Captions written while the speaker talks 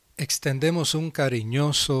Extendemos un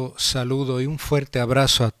cariñoso saludo y un fuerte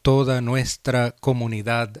abrazo a toda nuestra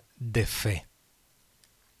comunidad de fe.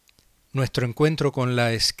 Nuestro encuentro con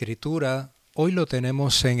la Escritura hoy lo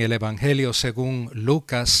tenemos en el Evangelio según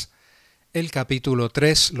Lucas, el capítulo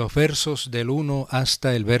 3, los versos del 1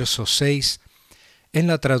 hasta el verso 6, en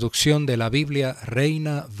la traducción de la Biblia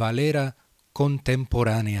Reina Valera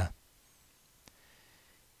contemporánea.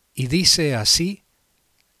 Y dice así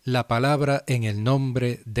la palabra en el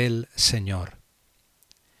nombre del Señor.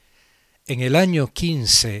 En el año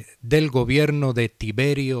 15 del gobierno de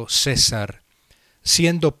Tiberio César,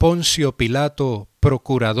 siendo Poncio Pilato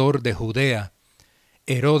procurador de Judea,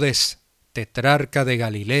 Herodes tetrarca de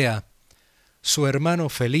Galilea, su hermano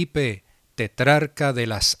Felipe tetrarca de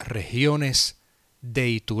las regiones de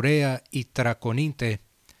Iturea y Traconite,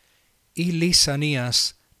 y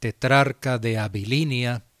Lisanías tetrarca de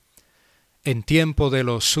Abilinia, en tiempo de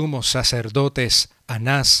los sumos sacerdotes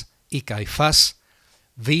Anás y Caifás,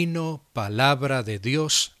 vino palabra de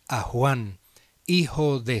Dios a Juan,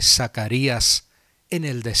 hijo de Zacarías, en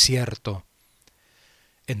el desierto.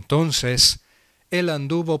 Entonces él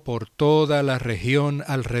anduvo por toda la región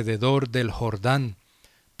alrededor del Jordán,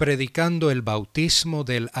 predicando el bautismo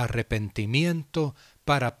del arrepentimiento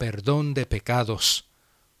para perdón de pecados,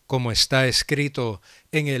 como está escrito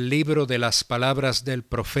en el libro de las palabras del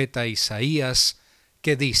profeta Isaías,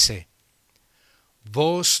 que dice: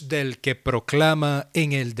 Voz del que proclama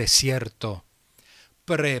en el desierto,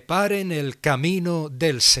 preparen el camino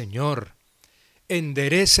del Señor,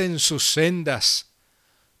 enderecen sus sendas,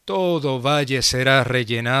 todo valle será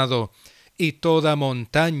rellenado, y toda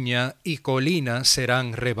montaña y colina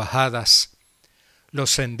serán rebajadas.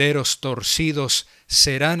 Los senderos torcidos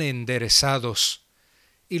serán enderezados,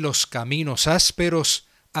 y los caminos ásperos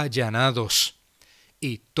allanados,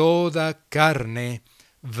 y toda carne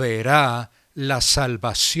verá la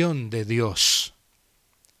salvación de Dios.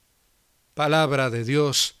 Palabra de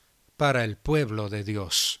Dios para el pueblo de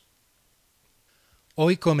Dios.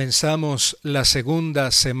 Hoy comenzamos la segunda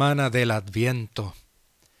semana del Adviento.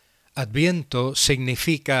 Adviento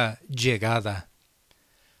significa llegada.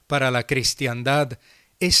 Para la cristiandad,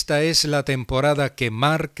 esta es la temporada que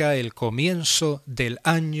marca el comienzo del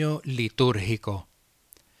año litúrgico.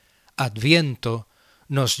 Adviento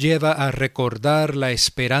nos lleva a recordar la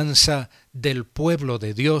esperanza del pueblo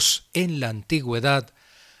de Dios en la antigüedad,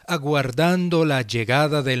 aguardando la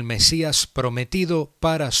llegada del Mesías prometido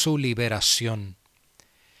para su liberación.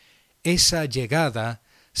 Esa llegada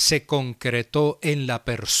se concretó en la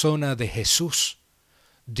persona de Jesús,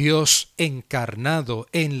 Dios encarnado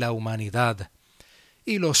en la humanidad,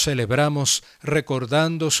 y lo celebramos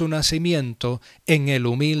recordando su nacimiento en el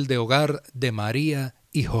humilde hogar de María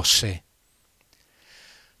y José.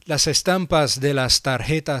 Las estampas de las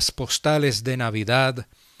tarjetas postales de Navidad,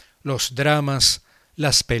 los dramas,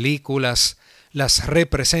 las películas, las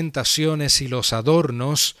representaciones y los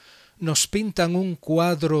adornos nos pintan un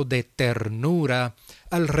cuadro de ternura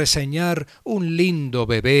al reseñar un lindo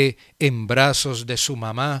bebé en brazos de su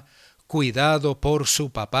mamá, cuidado por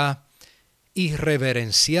su papá y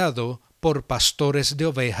reverenciado por pastores de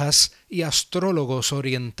ovejas y astrólogos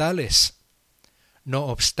orientales. No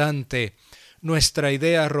obstante, nuestra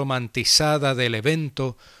idea romantizada del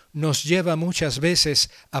evento nos lleva muchas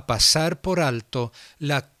veces a pasar por alto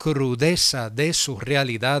la crudeza de su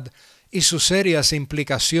realidad y sus serias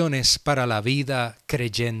implicaciones para la vida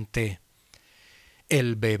creyente.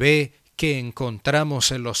 El bebé que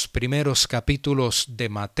encontramos en los primeros capítulos de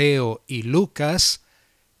Mateo y Lucas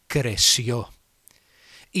creció.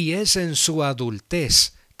 Y es en su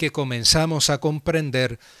adultez que comenzamos a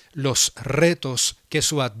comprender los retos que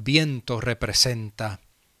su adviento representa.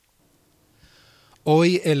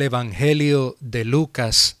 Hoy el Evangelio de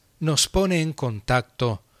Lucas nos pone en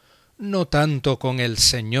contacto no tanto con el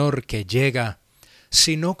Señor que llega,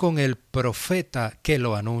 sino con el profeta que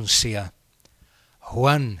lo anuncia.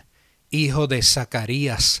 Juan, hijo de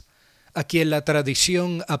Zacarías, a quien la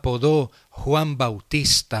tradición apodó Juan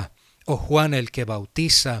Bautista o Juan el que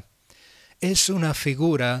bautiza, es una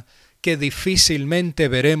figura que difícilmente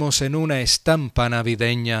veremos en una estampa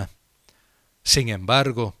navideña. Sin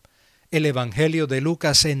embargo, el Evangelio de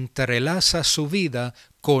Lucas entrelaza su vida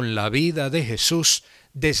con la vida de Jesús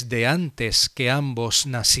desde antes que ambos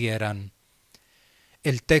nacieran.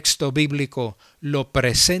 El texto bíblico lo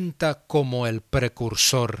presenta como el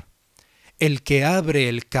precursor, el que abre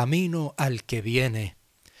el camino al que viene,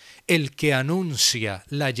 el que anuncia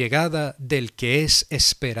la llegada del que es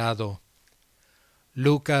esperado.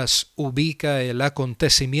 Lucas ubica el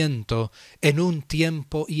acontecimiento en un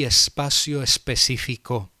tiempo y espacio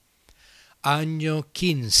específico, año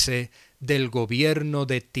 15 del gobierno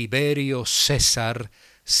de Tiberio César,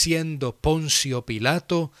 siendo Poncio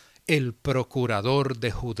Pilato el procurador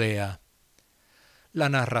de Judea. La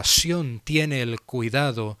narración tiene el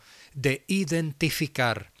cuidado de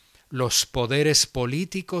identificar los poderes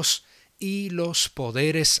políticos y los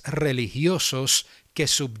poderes religiosos que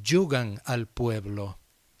subyugan al pueblo.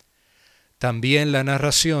 También la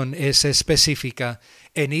narración es específica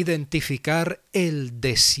en identificar el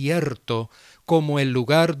desierto como el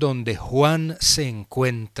lugar donde Juan se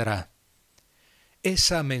encuentra.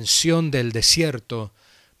 Esa mención del desierto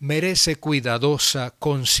merece cuidadosa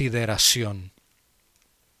consideración.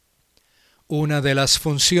 Una de las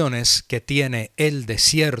funciones que tiene el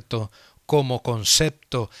desierto como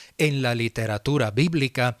concepto en la literatura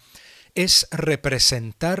bíblica es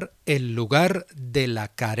representar el lugar de la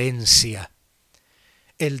carencia.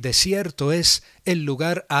 El desierto es el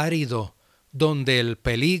lugar árido donde el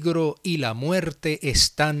peligro y la muerte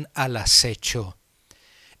están al acecho.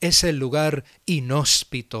 Es el lugar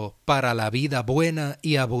inhóspito para la vida buena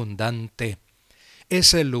y abundante.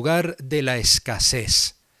 Es el lugar de la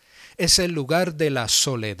escasez. Es el lugar de la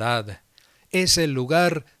soledad. Es el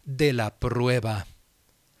lugar de la prueba.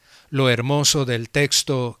 Lo hermoso del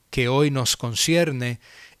texto que hoy nos concierne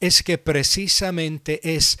es que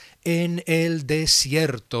precisamente es en el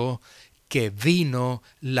desierto que vino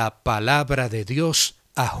la palabra de Dios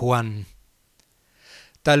a Juan.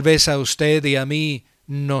 Tal vez a usted y a mí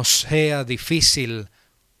nos sea difícil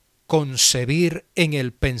concebir en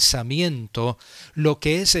el pensamiento lo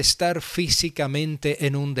que es estar físicamente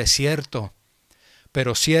en un desierto,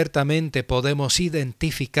 pero ciertamente podemos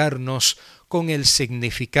identificarnos con el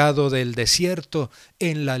significado del desierto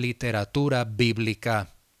en la literatura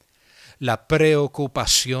bíblica. La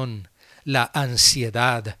preocupación, la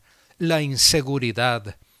ansiedad, la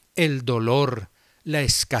inseguridad, el dolor, la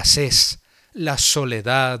escasez, la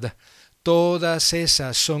soledad, todas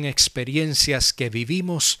esas son experiencias que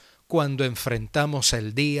vivimos cuando enfrentamos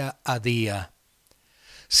el día a día.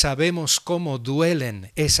 Sabemos cómo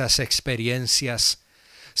duelen esas experiencias,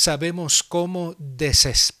 sabemos cómo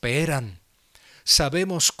desesperan,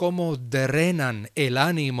 sabemos cómo drenan el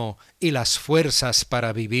ánimo y las fuerzas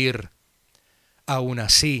para vivir. Aún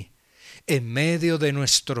así, en medio de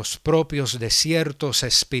nuestros propios desiertos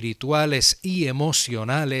espirituales y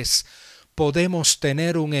emocionales, podemos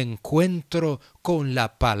tener un encuentro con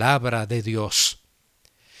la palabra de Dios.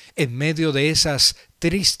 En medio de esas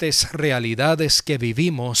tristes realidades que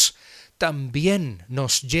vivimos, también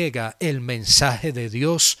nos llega el mensaje de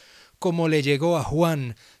Dios como le llegó a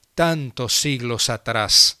Juan tantos siglos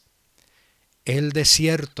atrás. El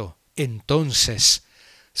desierto, entonces,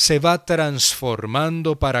 se va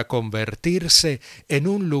transformando para convertirse en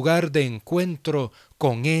un lugar de encuentro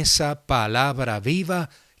con esa palabra viva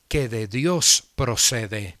que de Dios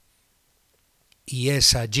procede. Y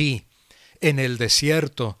es allí, en el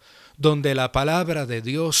desierto, donde la palabra de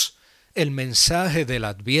Dios, el mensaje del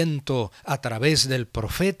Adviento a través del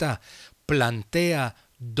profeta, plantea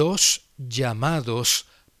dos llamados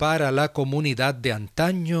para la comunidad de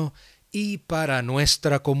antaño y para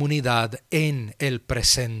nuestra comunidad en el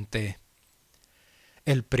presente.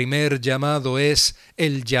 El primer llamado es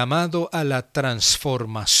el llamado a la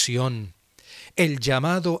transformación, el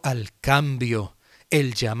llamado al cambio,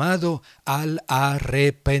 el llamado al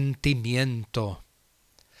arrepentimiento.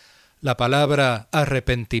 La palabra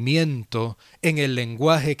arrepentimiento en el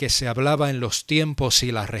lenguaje que se hablaba en los tiempos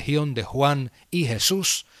y la región de Juan y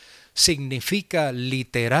Jesús significa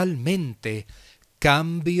literalmente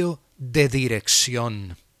cambio de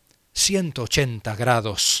dirección, 180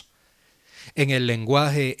 grados. En el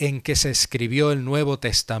lenguaje en que se escribió el Nuevo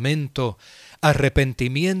Testamento,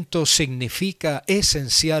 arrepentimiento significa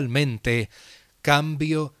esencialmente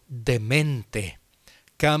cambio de mente,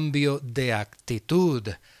 cambio de actitud,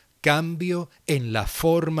 cambio en la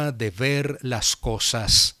forma de ver las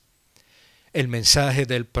cosas. El mensaje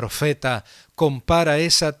del profeta compara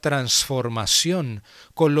esa transformación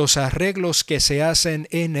con los arreglos que se hacen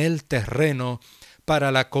en el terreno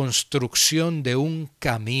para la construcción de un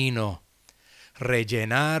camino,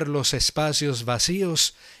 rellenar los espacios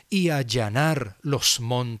vacíos y allanar los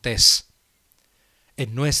montes.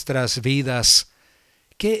 En nuestras vidas,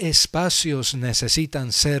 ¿qué espacios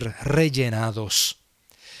necesitan ser rellenados?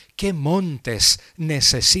 ¿Qué montes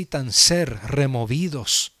necesitan ser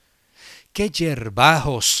removidos? ¿Qué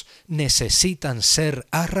yerbajos necesitan ser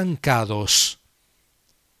arrancados?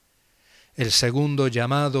 El segundo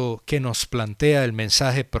llamado que nos plantea el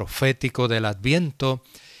mensaje profético del Adviento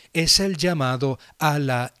es el llamado a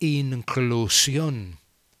la inclusión.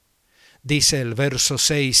 Dice el verso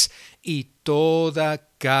 6, y toda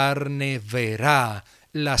carne verá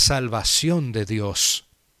la salvación de Dios.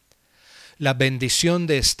 La bendición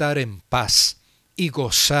de estar en paz y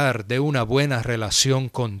gozar de una buena relación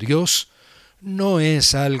con Dios no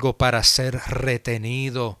es algo para ser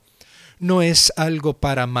retenido, no es algo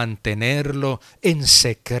para mantenerlo en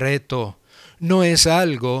secreto, no es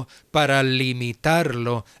algo para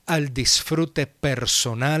limitarlo al disfrute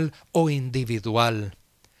personal o individual.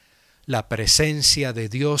 La presencia de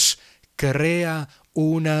Dios crea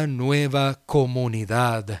una nueva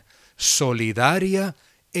comunidad solidaria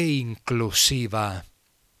e inclusiva.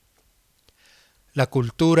 La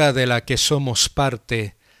cultura de la que somos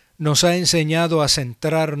parte nos ha enseñado a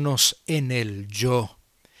centrarnos en el yo,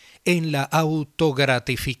 en la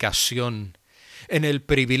autogratificación, en el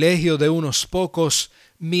privilegio de unos pocos,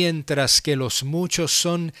 mientras que los muchos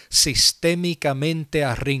son sistémicamente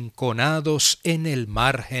arrinconados en el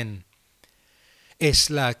margen.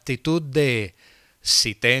 Es la actitud de,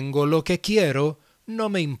 si tengo lo que quiero, no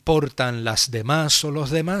me importan las demás o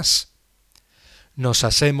los demás. Nos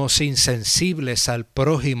hacemos insensibles al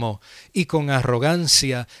prójimo y con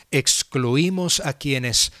arrogancia excluimos a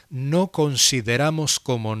quienes no consideramos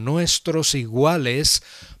como nuestros iguales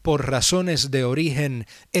por razones de origen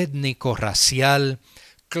étnico-racial,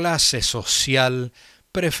 clase social,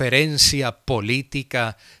 preferencia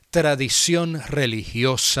política, tradición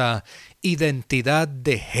religiosa, identidad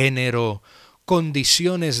de género,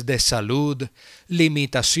 condiciones de salud,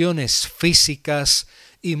 limitaciones físicas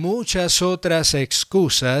y muchas otras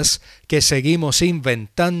excusas que seguimos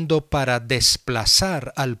inventando para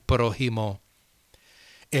desplazar al prójimo.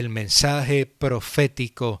 El mensaje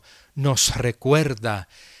profético nos recuerda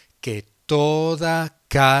que toda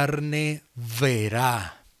carne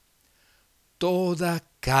verá, toda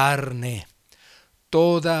carne,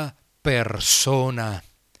 toda persona,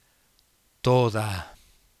 toda.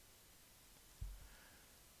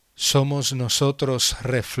 ¿Somos nosotros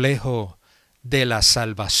reflejo de la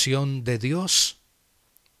salvación de Dios?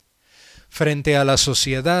 Frente a la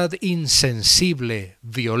sociedad insensible,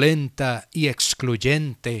 violenta y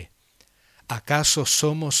excluyente, ¿acaso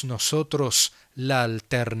somos nosotros la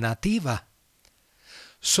alternativa?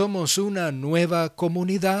 ¿Somos una nueva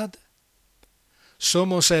comunidad?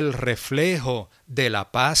 ¿Somos el reflejo de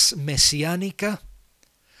la paz mesiánica?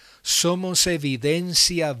 ¿Somos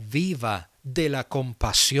evidencia viva de la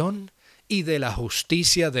compasión y de la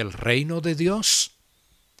justicia del reino de Dios?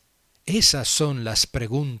 Esas son las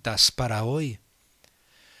preguntas para hoy.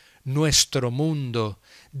 Nuestro mundo,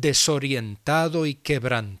 desorientado y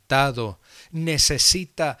quebrantado,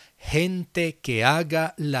 necesita gente que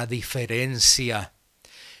haga la diferencia,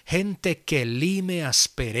 gente que lime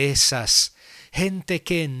asperezas, gente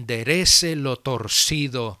que enderece lo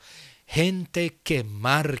torcido, gente que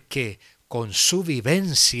marque con su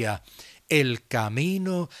vivencia el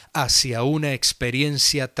camino hacia una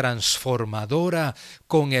experiencia transformadora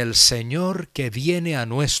con el Señor que viene a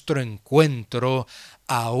nuestro encuentro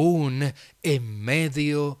aún en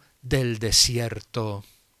medio del desierto.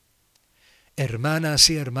 Hermanas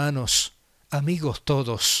y hermanos, amigos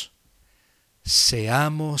todos,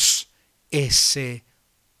 seamos ese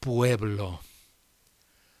pueblo.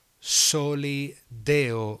 Soli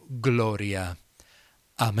Deo Gloria.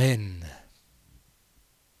 Amén.